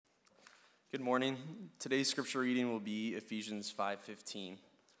Good morning. Today's scripture reading will be Ephesians 5:15.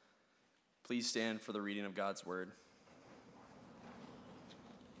 Please stand for the reading of God's word.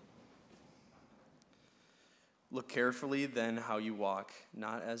 Look carefully then how you walk,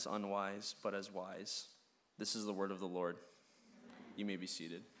 not as unwise, but as wise. This is the word of the Lord. You may be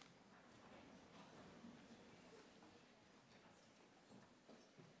seated.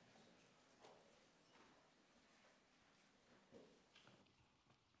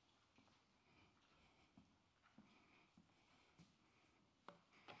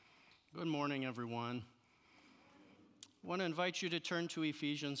 Good morning, everyone. I want to invite you to turn to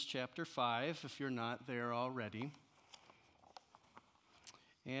Ephesians chapter 5 if you're not there already.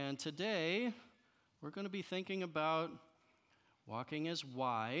 And today, we're going to be thinking about walking as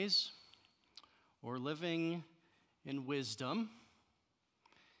wise or living in wisdom.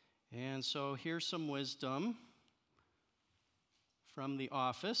 And so here's some wisdom from the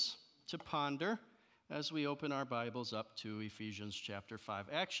office to ponder as we open our Bibles up to Ephesians chapter 5.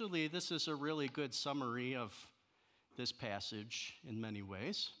 Actually, this is a really good summary of this passage in many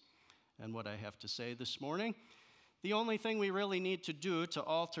ways and what I have to say this morning. The only thing we really need to do to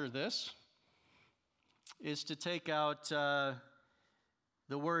alter this is to take out the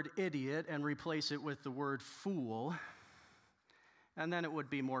word idiot and replace it with the word fool, and then it would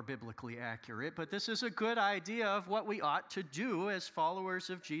be more biblically accurate. But this is a good idea of what we ought to do as followers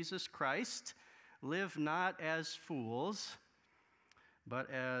of Jesus Christ. Live not as fools, but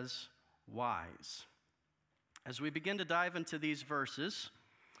as wise. As we begin to dive into these verses,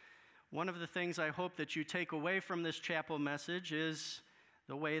 one of the things I hope that you take away from this chapel message is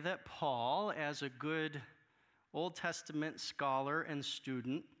the way that Paul, as a good Old Testament scholar and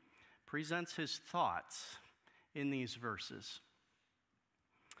student, presents his thoughts in these verses.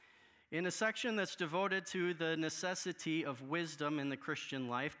 In a section that's devoted to the necessity of wisdom in the Christian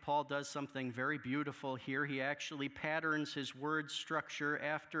life, Paul does something very beautiful here. He actually patterns his word structure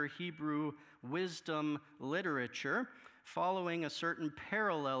after Hebrew wisdom literature, following a certain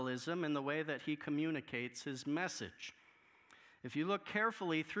parallelism in the way that he communicates his message. If you look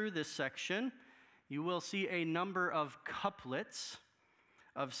carefully through this section, you will see a number of couplets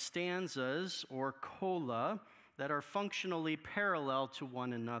of stanzas or cola that are functionally parallel to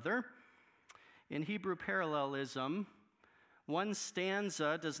one another. In Hebrew parallelism, one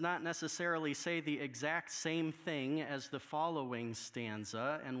stanza does not necessarily say the exact same thing as the following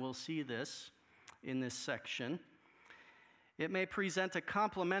stanza, and we'll see this in this section. It may present a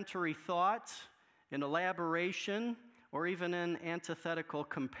complementary thought, an elaboration, or even an antithetical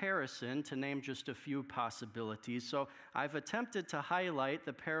comparison, to name just a few possibilities. So I've attempted to highlight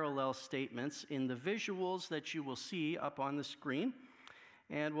the parallel statements in the visuals that you will see up on the screen,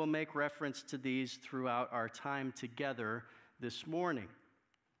 and we'll make reference to these throughout our time together this morning.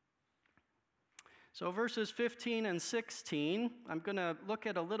 So verses 15 and 16, I'm going to look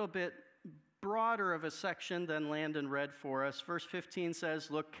at a little bit broader of a section than Landon read for us. Verse 15 says,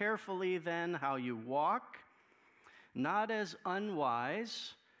 "Look carefully then how you walk, not as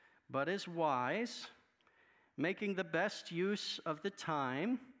unwise, but as wise, making the best use of the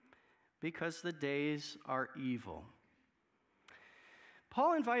time, because the days are evil."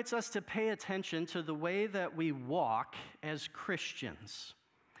 Paul invites us to pay attention to the way that we walk as Christians.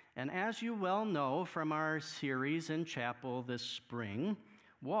 And as you well know from our series in chapel this spring,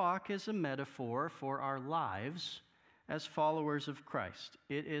 walk is a metaphor for our lives as followers of Christ.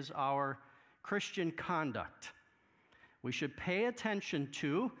 It is our Christian conduct. We should pay attention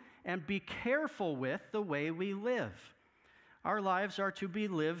to and be careful with the way we live. Our lives are to be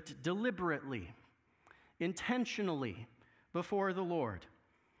lived deliberately, intentionally, before the Lord.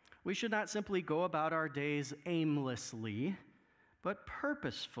 We should not simply go about our days aimlessly, but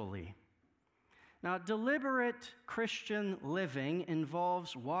purposefully. Now, deliberate Christian living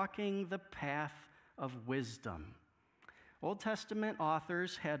involves walking the path of wisdom. Old Testament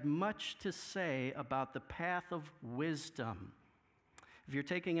authors had much to say about the path of wisdom. If you're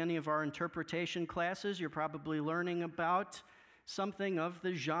taking any of our interpretation classes, you're probably learning about something of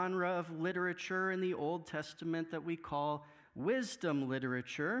the genre of literature in the Old Testament that we call wisdom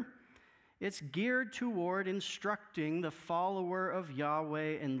literature. It's geared toward instructing the follower of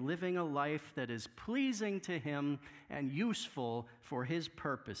Yahweh in living a life that is pleasing to Him and useful for His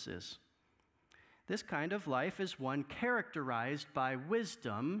purposes. This kind of life is one characterized by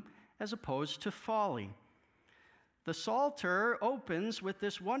wisdom as opposed to folly. The Psalter opens with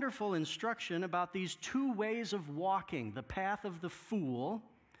this wonderful instruction about these two ways of walking, the path of the fool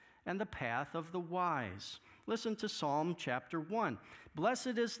and the path of the wise. Listen to Psalm chapter 1.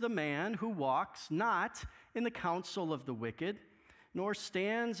 "Blessed is the man who walks not in the counsel of the wicked, nor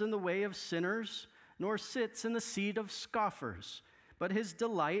stands in the way of sinners, nor sits in the seat of scoffers. But his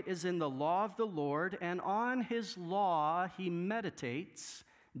delight is in the law of the Lord, and on his law he meditates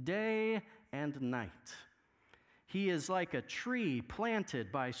day and night. He is like a tree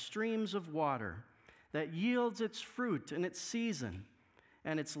planted by streams of water that yields its fruit in its season,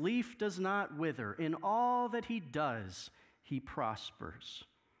 and its leaf does not wither. In all that he does, he prospers.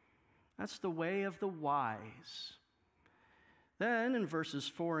 That's the way of the wise. Then in verses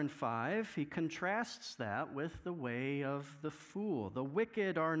 4 and 5, he contrasts that with the way of the fool. The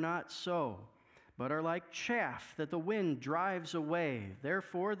wicked are not so, but are like chaff that the wind drives away.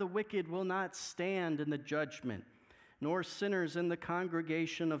 Therefore the wicked will not stand in the judgment, nor sinners in the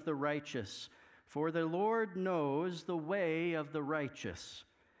congregation of the righteous. For the Lord knows the way of the righteous,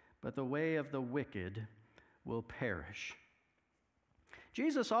 but the way of the wicked will perish.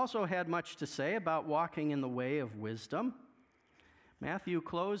 Jesus also had much to say about walking in the way of wisdom. Matthew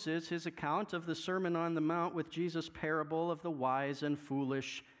closes his account of the Sermon on the Mount with Jesus' parable of the wise and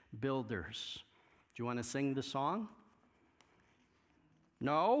foolish builders. Do you want to sing the song?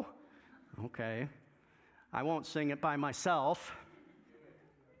 No? Okay. I won't sing it by myself.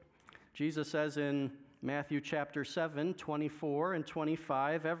 Jesus says in Matthew chapter 7, 24 and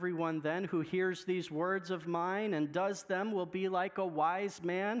 25, "Everyone then who hears these words of mine and does them will be like a wise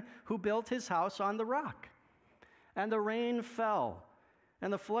man who built his house on the rock. And the rain fell,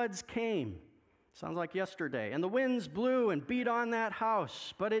 and the floods came." Sounds like yesterday. "And the winds blew and beat on that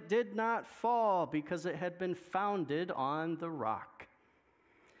house, but it did not fall because it had been founded on the rock."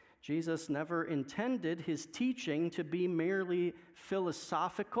 Jesus never intended his teaching to be merely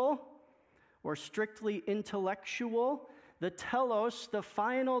philosophical or strictly intellectual. The telos, the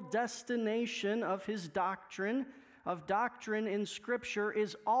final destination of his doctrine in Scripture,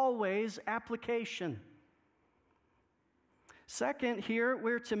 is always application. Second, here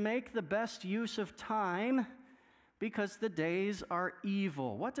we're to make the best use of time because the days are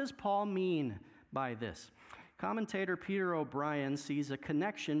evil. What does Paul mean by this? Commentator Peter O'Brien sees a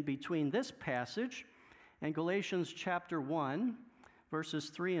connection between this passage and Galatians chapter 1, verses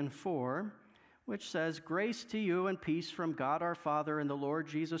 3 and 4, which says, "Grace to you and peace from God our Father and the Lord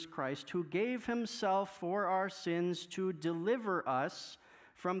Jesus Christ, who gave himself for our sins to deliver us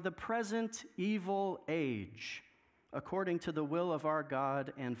from the present evil age, according to the will of our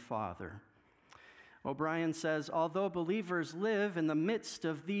God and Father." O'Brien says, although believers live in the midst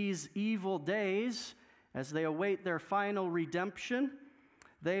of these evil days as they await their final redemption,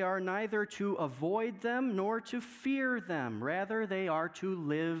 they are neither to avoid them nor to fear them. Rather, they are to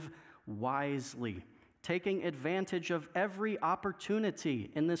live wisely, taking advantage of every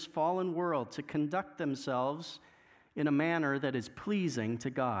opportunity in this fallen world to conduct themselves in a manner that is pleasing to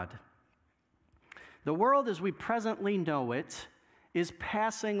God. The world as we presently know it is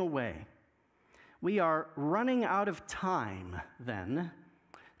passing away. We are running out of time, then,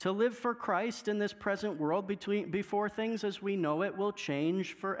 to live for Christ in this present world before things as we know it will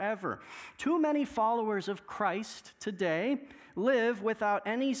change forever. Too many followers of Christ today live without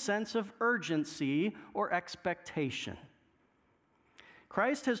any sense of urgency or expectation.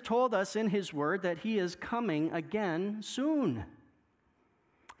 Christ has told us in his word that he is coming again soon.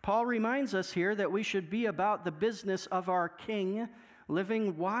 Paul reminds us here that we should be about the business of our King,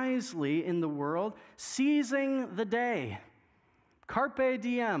 living wisely in the world, seizing the day, carpe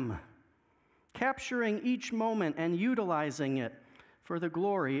diem, capturing each moment and utilizing it for the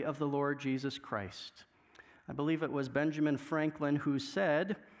glory of the Lord Jesus Christ. I believe it was Benjamin Franklin who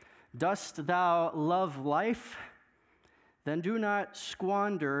said, "Dost thou love life? Then do not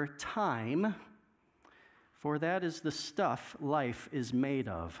squander time, for that is the stuff life is made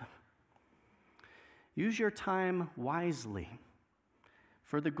of." Use your time wisely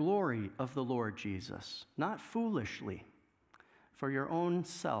for the glory of the Lord Jesus, not foolishly, for your own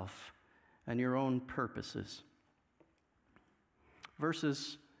self and your own purposes.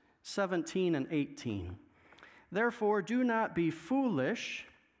 Verses 17 and 18. "Therefore do not be foolish,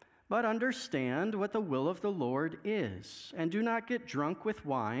 but understand what the will of the Lord is. And do not get drunk with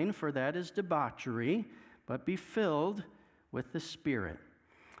wine, for that is debauchery, but be filled with the Spirit."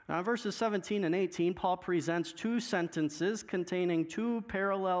 Now, in verses 17 and 18, Paul presents two sentences containing two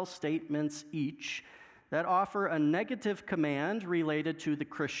parallel statements each that offer a negative command related to the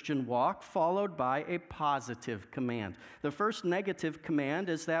Christian walk, followed by a positive command. The first negative command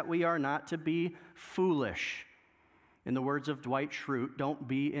is that we are not to be foolish. In the words of Dwight Schrute, don't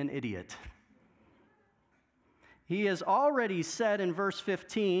be an idiot. He has already said in verse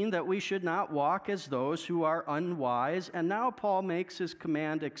 15 that we should not walk as those who are unwise, and now Paul makes his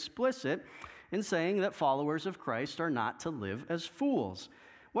command explicit in saying that followers of Christ are not to live as fools.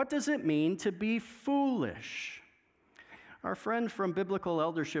 What does it mean to be foolish? Our friend from Biblical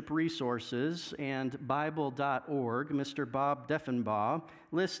Eldership Resources and Bible.org, Mr. Bob Deffenbaugh,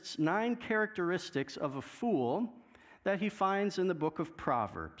 lists 9 characteristics of a fool that he finds in the book of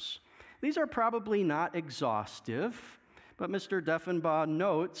Proverbs. These are probably not exhaustive, but Mr. Deffenbaugh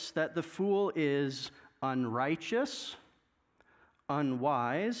notes that the fool is unrighteous,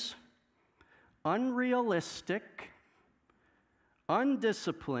 unwise, unrealistic,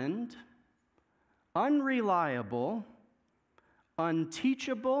 undisciplined, unreliable,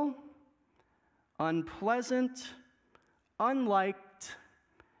 unteachable, unpleasant, unliked,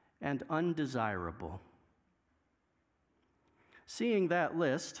 and undesirable. Seeing that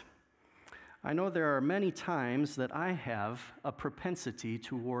list, I know there are many times that I have a propensity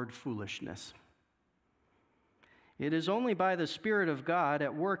toward foolishness. It is only by the Spirit of God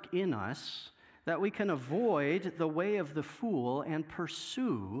at work in us that we can avoid the way of the fool and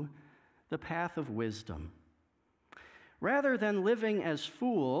pursue the path of wisdom. Rather than living as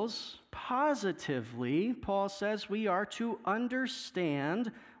fools, positively, Paul says we are to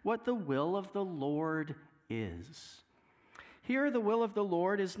understand what the will of the Lord is. Here, the will of the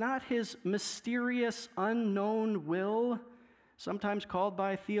Lord is not his mysterious, unknown will, sometimes called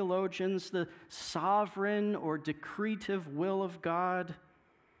by theologians the sovereign or decretive will of God.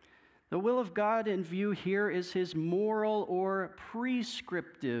 The will of God in view here is his moral or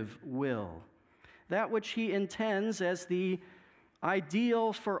prescriptive will, that which he intends as the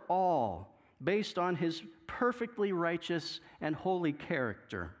ideal for all, based on his perfectly righteous and holy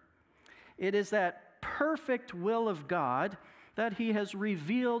character. It is that perfect will of God that he has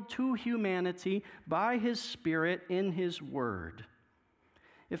revealed to humanity by his Spirit in his Word.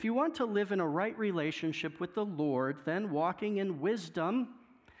 If you want to live in a right relationship with the Lord, then walking in wisdom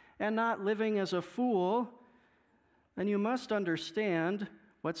and not living as a fool, then you must understand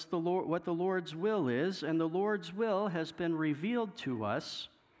what the Lord's will is, and the Lord's will has been revealed to us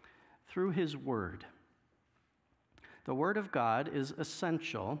through his Word. The Word of God is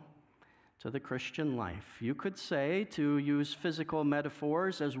essential to the Christian life. You could say, to use physical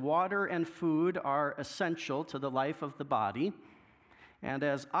metaphors, as water and food are essential to the life of the body, and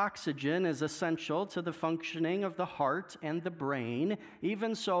as oxygen is essential to the functioning of the heart and the brain,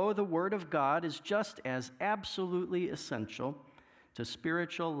 even so the Word of God is just as absolutely essential to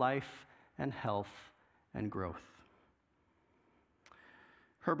spiritual life and health and growth.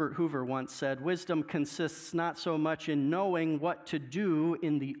 Herbert Hoover once said, "Wisdom consists not so much in knowing what to do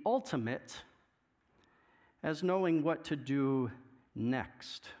in the ultimate as knowing what to do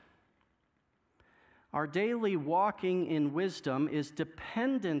next." Our daily walking in wisdom is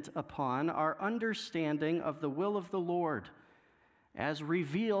dependent upon our understanding of the will of the Lord, as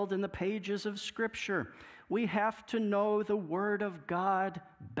revealed in the pages of Scripture. We have to know the Word of God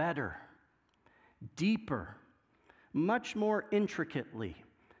better, deeper, much more intricately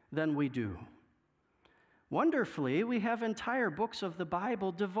than we do. Wonderfully, we have entire books of the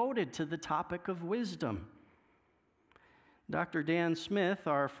Bible devoted to the topic of wisdom. Dr. Dan Smith,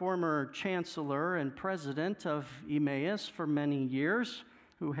 our former chancellor and president of Emmaus for many years,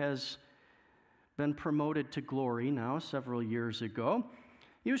 who has been promoted to glory now several years ago,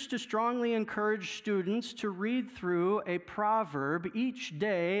 used to strongly encourage students to read through a proverb each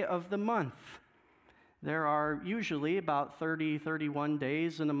day of the month. There are usually about 31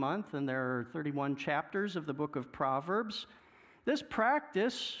 days in a month, and there are 31 chapters of the book of Proverbs. This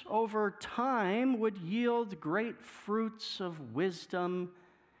practice over time would yield great fruits of wisdom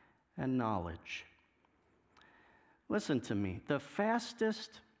and knowledge. Listen to me. The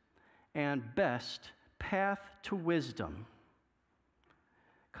fastest and best path to wisdom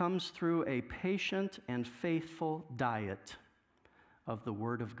comes through a patient and faithful diet of the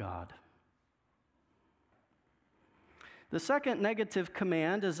Word of God. The second negative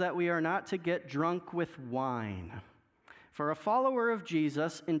command is that we are not to get drunk with wine. For a follower of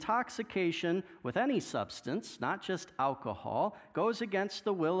Jesus, intoxication with any substance, not just alcohol, goes against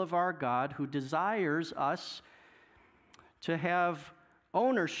the will of our God, who desires us to have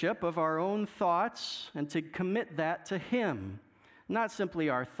ownership of our own thoughts and to commit that to Him. Not simply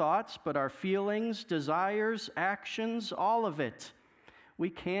our thoughts, but our feelings, desires, actions, all of it. We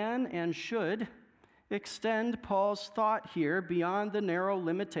can and should extend Paul's thought here beyond the narrow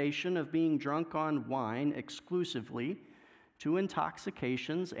limitation of being drunk on wine exclusively to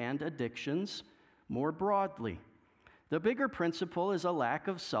intoxications and addictions more broadly. The bigger principle is a lack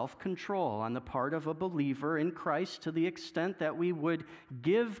of self-control on the part of a believer in Christ, to the extent that we would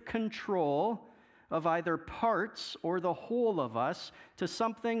give control of either parts or the whole of us to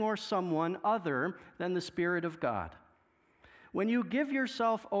something or someone other than the Spirit of God. When you give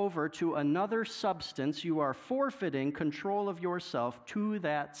yourself over to another substance, you are forfeiting control of yourself to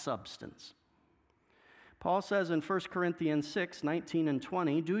that substance. Paul says in 1 Corinthians 6, 19 and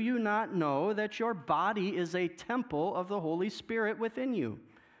 20, "Do you not know that your body is a temple of the Holy Spirit within you,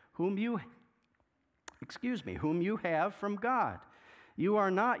 whom you have from God? You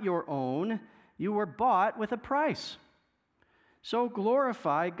are not your own. You were bought with a price. So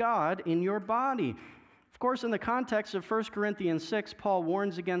glorify God in your body." Of course, in the context of 1 Corinthians 6, Paul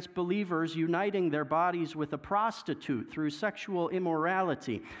warns against believers uniting their bodies with a prostitute through sexual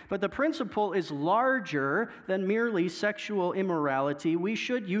immorality. But the principle is larger than merely sexual immorality. We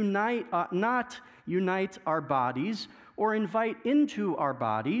should not unite our bodies or invite into our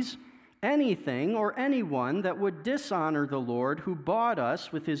bodies anything or anyone that would dishonor the Lord who bought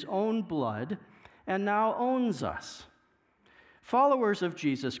us with his own blood and now owns us. Followers of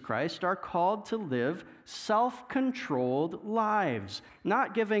Jesus Christ are called to live self-controlled lives,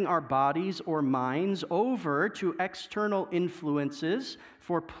 not giving our bodies or minds over to external influences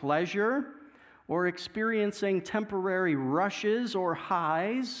for pleasure or experiencing temporary rushes or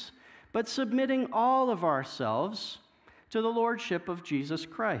highs, but submitting all of ourselves to the lordship of Jesus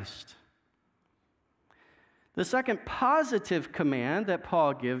Christ. The second positive command that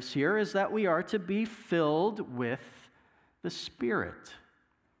Paul gives here is that we are to be filled with the Spirit.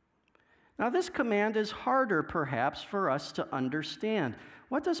 Now, this command is harder, perhaps, for us to understand.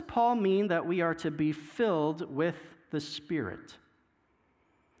 What does Paul mean that we are to be filled with the Spirit?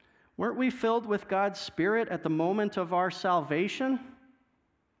 Weren't we filled with God's Spirit at the moment of our salvation?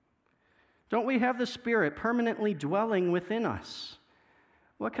 Don't we have the Spirit permanently dwelling within us?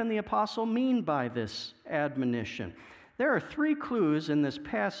 What can the apostle mean by this admonition? There are 3 clues in this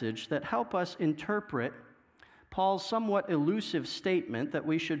passage that help us interpret Paul's somewhat elusive statement that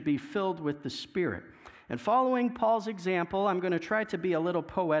we should be filled with the Spirit. And following Paul's example, I'm going to try to be a little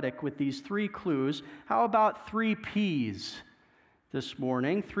poetic with these 3 clues. How about 3 P's this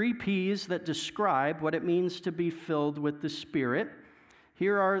morning? 3 P's that describe what it means to be filled with the Spirit.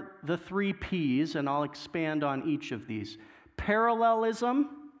 Here are the 3 P's, and I'll expand on each of these: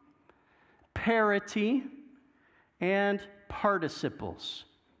 parallelism, parity, and participles.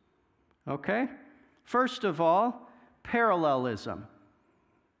 Okay? First of all, parallelism.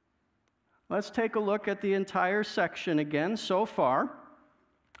 Let's take a look at the entire section again so far.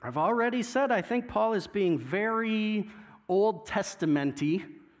 I've already said I think Paul is being very Old Testament-y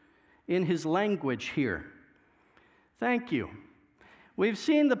in his language here. Thank you. We've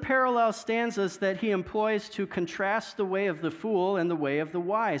seen the parallel stanzas that he employs to contrast the way of the fool and the way of the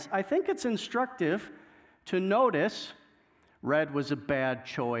wise. I think it's instructive to notice, red was a bad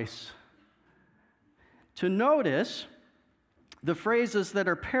choice, to notice the phrases that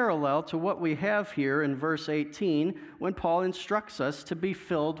are parallel to what we have here in verse 18 when Paul instructs us to be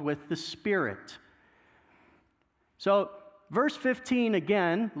filled with the Spirit. So, verse 15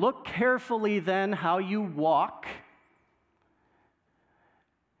 again, "Look carefully then how you walk."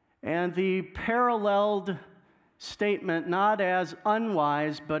 And the paralleled statement, not as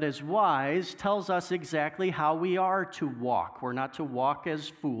unwise but as wise, tells us exactly how we are to walk. We're not to walk as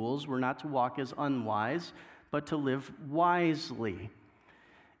fools, we're not to walk as unwise, but to live wisely.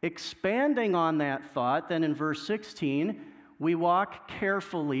 Expanding on that thought, then in verse 16, we walk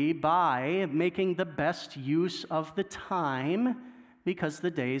carefully by making the best use of the time because the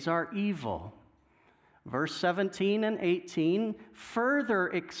days are evil. Verse 17 and 18 further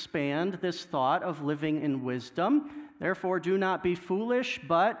expand this thought of living in wisdom. "Therefore, do not be foolish,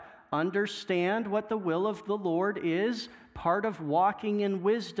 but understand what the will of the Lord is." Part of walking in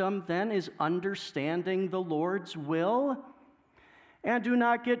wisdom, then, is understanding the Lord's will. "And do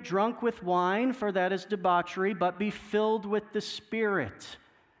not get drunk with wine, for that is debauchery, but be filled with the Spirit."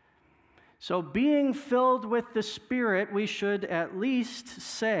 So, being filled with the Spirit, we should at least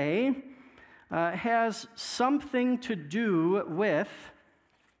say, has something to do with,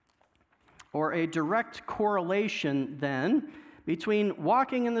 or a direct correlation then, between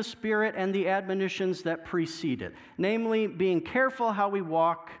walking in the Spirit and the admonitions that precede it. Namely, being careful how we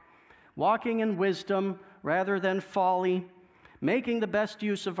walk, walking in wisdom rather than folly, making the best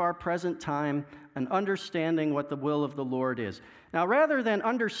use of our present time, and understanding what the will of the Lord is. Now, rather than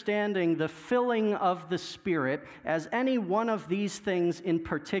understanding the filling of the Spirit as any one of these things in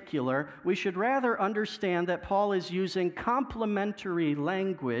particular, we should rather understand that Paul is using complementary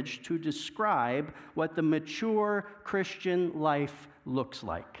language to describe what the mature Christian life looks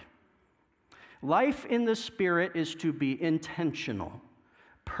like. Life in the Spirit is to be intentional,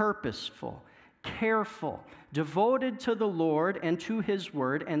 purposeful, careful, devoted to the Lord and to His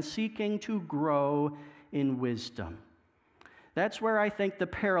word, and seeking to grow in wisdom. That's where I think the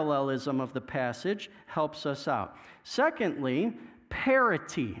parallelism of the passage helps us out. Secondly,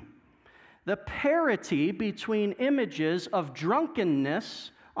 parity. The parity between images of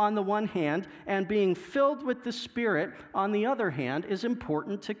drunkenness on the one hand and being filled with the Spirit on the other hand is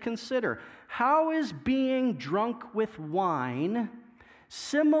important to consider. How is being drunk with wine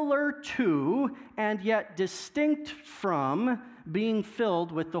similar to and yet distinct from being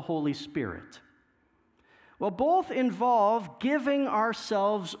filled with the Holy Spirit? Well, both involve giving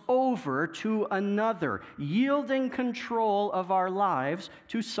ourselves over to another, yielding control of our lives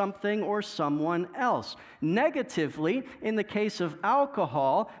to something or someone else. Negatively, in the case of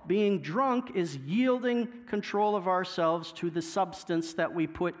alcohol, being drunk is yielding control of ourselves to the substance that we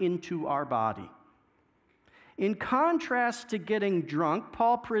put into our body. In contrast to getting drunk,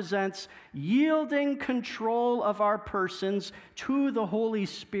 Paul presents yielding control of our persons to the Holy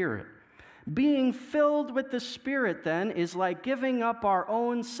Spirit. Being filled with the Spirit, then, is like giving up our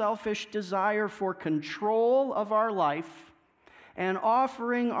own selfish desire for control of our life and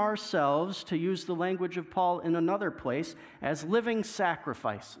offering ourselves, to use the language of Paul in another place, as living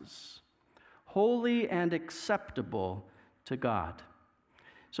sacrifices, holy and acceptable to God.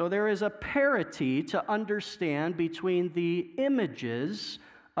 So there is a parity to understand between the images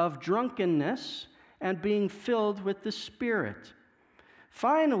of drunkenness and being filled with the Spirit.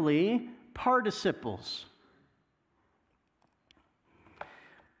 Finally, participles.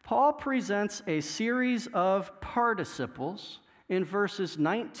 Paul presents a series of participles in verses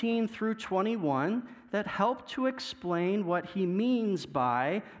 19 through 21 that help to explain what he means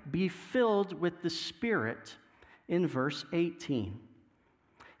by be filled with the Spirit in verse 18.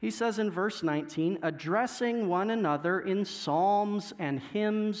 He says in verse 19, addressing one another in psalms and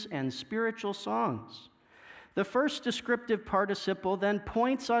hymns and spiritual songs. The first descriptive participle then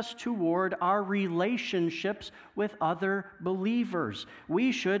points us toward our relationships with other believers.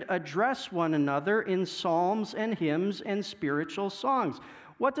 We should address one another in psalms and hymns and spiritual songs.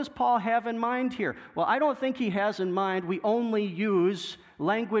 What does Paul have in mind here? Well, I don't think he has in mind we only use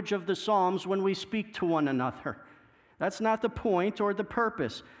language of the Psalms when we speak to one another. That's not the point or the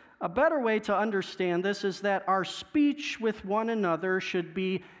purpose. A better way to understand this is that our speech with one another should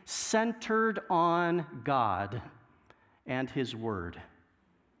be centered on God and His Word.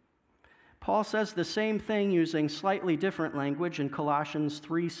 Paul says the same thing using slightly different language in Colossians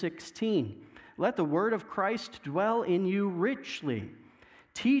 3:16. Let the word of Christ dwell in you richly,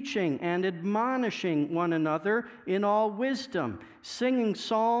 teaching and admonishing one another in all wisdom, singing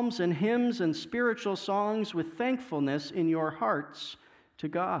psalms and hymns and spiritual songs with thankfulness in your hearts to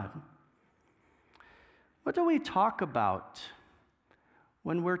God. What do we talk about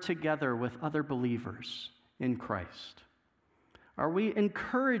when we're together with other believers in Christ? Are we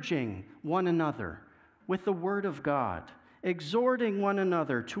encouraging one another with the Word of God, exhorting one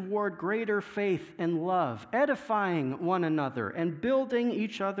another toward greater faith and love, edifying one another, and building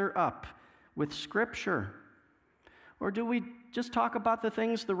each other up with Scripture? Or do we just talk about the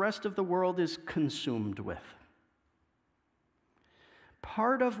things the rest of the world is consumed with?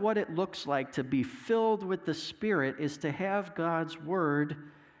 Part of what it looks like to be filled with the Spirit is to have God's Word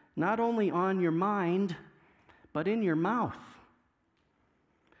not only on your mind, but in your mouth.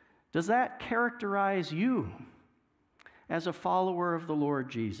 Does that characterize you as a follower of the Lord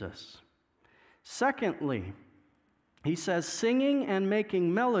Jesus? Secondly, he says, singing and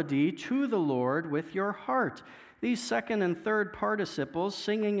making melody to the Lord with your heart. These second and third participles,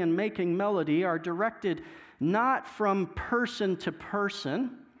 singing and making melody, are directed not from person to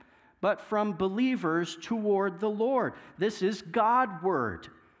person, but from believers toward the Lord. This is God-word.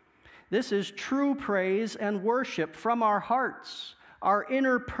 This is true praise and worship from our hearts, our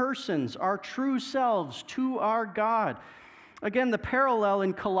inner persons, our true selves to our God. Again, the parallel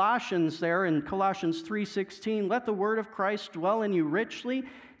in Colossians there, in Colossians 3:16, let the word of Christ dwell in you richly,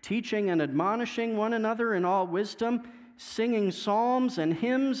 teaching and admonishing one another in all wisdom, singing psalms and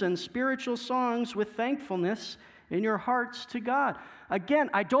hymns and spiritual songs with thankfulness in your hearts to God. Again,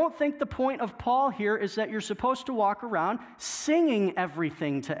 I don't think the point of Paul here is that you're supposed to walk around singing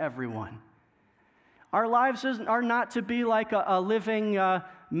everything to everyone. Our lives are not to be like a living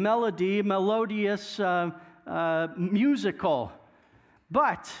melodious musical.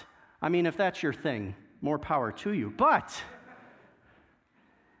 But, I mean, if that's your thing, more power to you. But,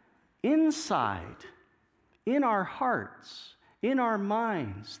 inside, in our hearts, in our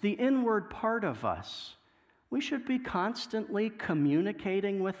minds, the inward part of us, we should be constantly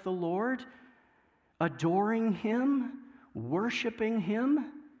communicating with the Lord, adoring Him, worshiping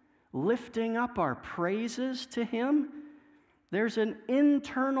Him lifting up our praises to Him. There's an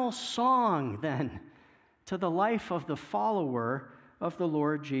internal song then to the life of the follower of the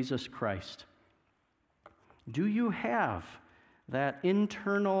Lord Jesus Christ. Do you have that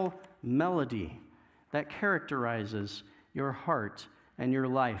internal melody that characterizes your heart and your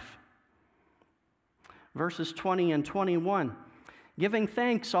life? Verses 20 and 21, giving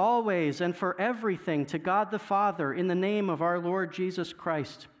thanks always and for everything to God the Father in the name of our Lord Jesus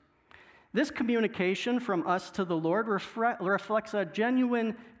Christ. This communication from us to the Lord reflects a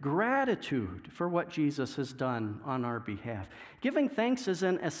genuine gratitude for what Jesus has done on our behalf. Giving thanks is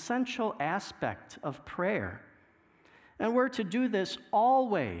an essential aspect of prayer. And we're to do this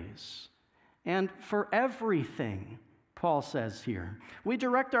always and for everything, Paul says here. We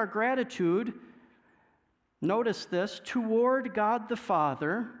direct our gratitude, notice this, toward God the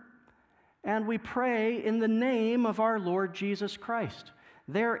Father, and we pray in the name of our Lord Jesus Christ.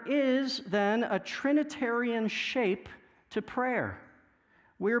 There is then a Trinitarian shape to prayer,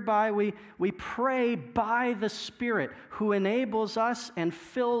 whereby we pray by the Spirit who enables us and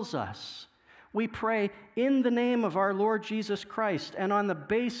fills us. We pray in the name of our Lord Jesus Christ and on the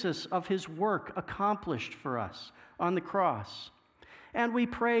basis of His work accomplished for us on the cross. And we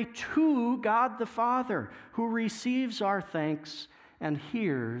pray to God the Father, who receives our thanks and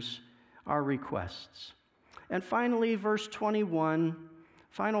hears our requests. And finally, verse 21,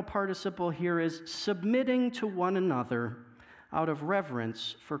 final participle here is submitting to one another out of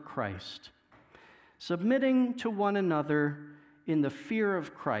reverence for Christ. Submitting to one another in the fear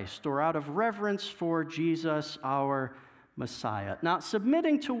of Christ, or out of reverence for Jesus, our Messiah. Now,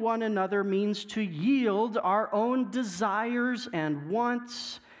 submitting to one another means to yield our own desires and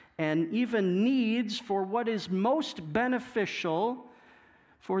wants and even needs for what is most beneficial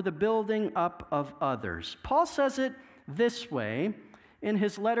for the building up of others. Paul says it this way in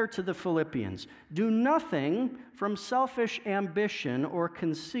his letter to the Philippians: do nothing from selfish ambition or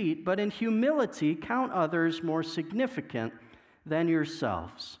conceit, but in humility count others more significant than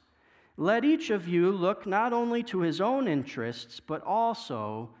yourselves. Let each of you look not only to his own interests, but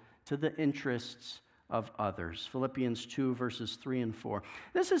also to the interests of others. Philippians 2, verses 3 and 4.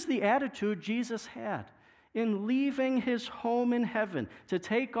 This is the attitude Jesus had in leaving his home in heaven to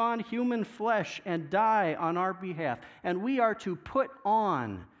take on human flesh and die on our behalf. And we are to put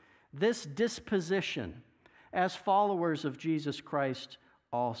on this disposition as followers of Jesus Christ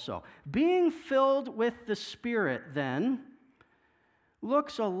also. Being filled with the Spirit, then,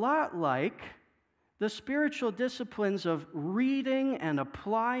 looks a lot like the spiritual disciplines of reading and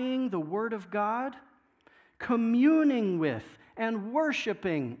applying the Word of God, communing with and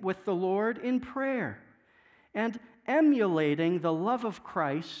worshiping with the Lord in prayer, and emulating the love of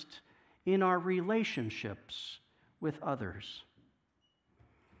Christ in our relationships with others.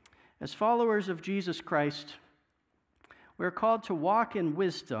 As followers of Jesus Christ, we're called to walk in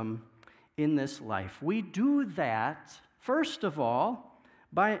wisdom in this life. We do that, first of all,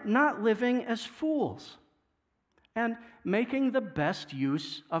 by not living as fools and making the best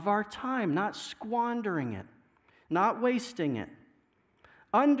use of our time, not squandering it, not wasting it,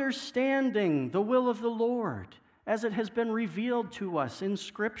 understanding the will of the Lord as it has been revealed to us in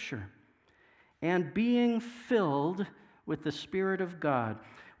Scripture, and being filled with the Spirit of God.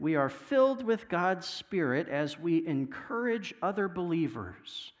 We are filled with God's Spirit as we encourage other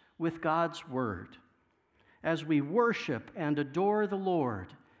believers with God's Word, as we worship and adore the Lord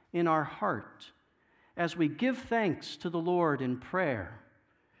in our heart, as we give thanks to the Lord in prayer,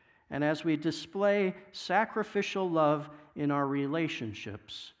 and as we display sacrificial love in our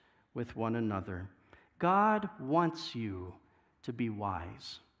relationships with one another. God wants you to be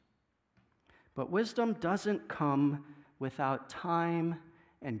wise. But wisdom doesn't come without time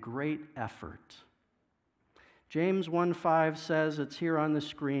and great effort. James 1:5 says, it's here on the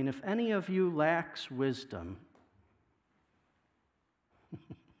screen, if any of you lacks wisdom,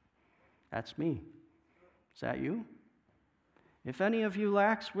 that's me. Is that you? If any of you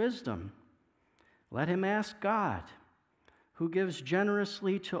lacks wisdom, let him ask God, who gives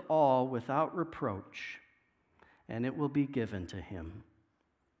generously to all without reproach, and it will be given to him.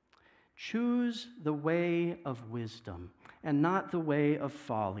 Choose the way of wisdom and not the way of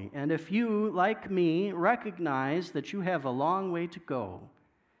folly. And if you, like me, recognize that you have a long way to go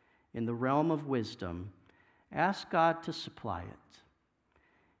in the realm of wisdom, ask God to supply it,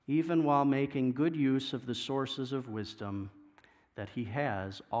 even while making good use of the sources of wisdom that He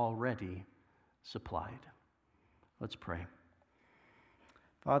has already supplied. Let's pray.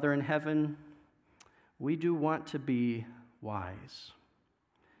 Father in heaven, we do want to be wise.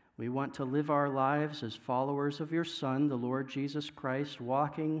 We want to live our lives as followers of your Son, the Lord Jesus Christ,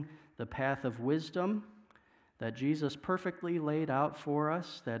 walking the path of wisdom that Jesus perfectly laid out for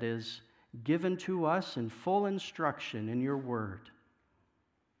us, that is given to us in full instruction in your word.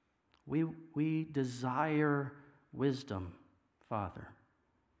 We desire wisdom, Father.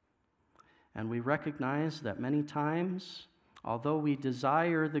 And we recognize that many times, although we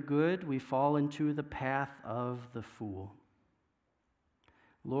desire the good, we fall into the path of the fool.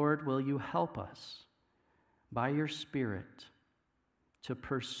 Lord, will you help us by your Spirit to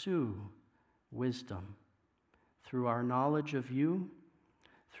pursue wisdom through our knowledge of you,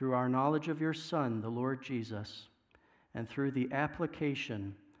 through our knowledge of your Son, the Lord Jesus, and through the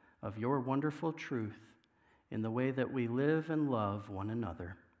application of your wonderful truth in the way that we live and love one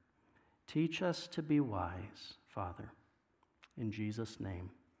another. Teach us to be wise, Father. In Jesus' name,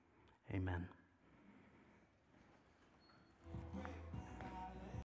 amen.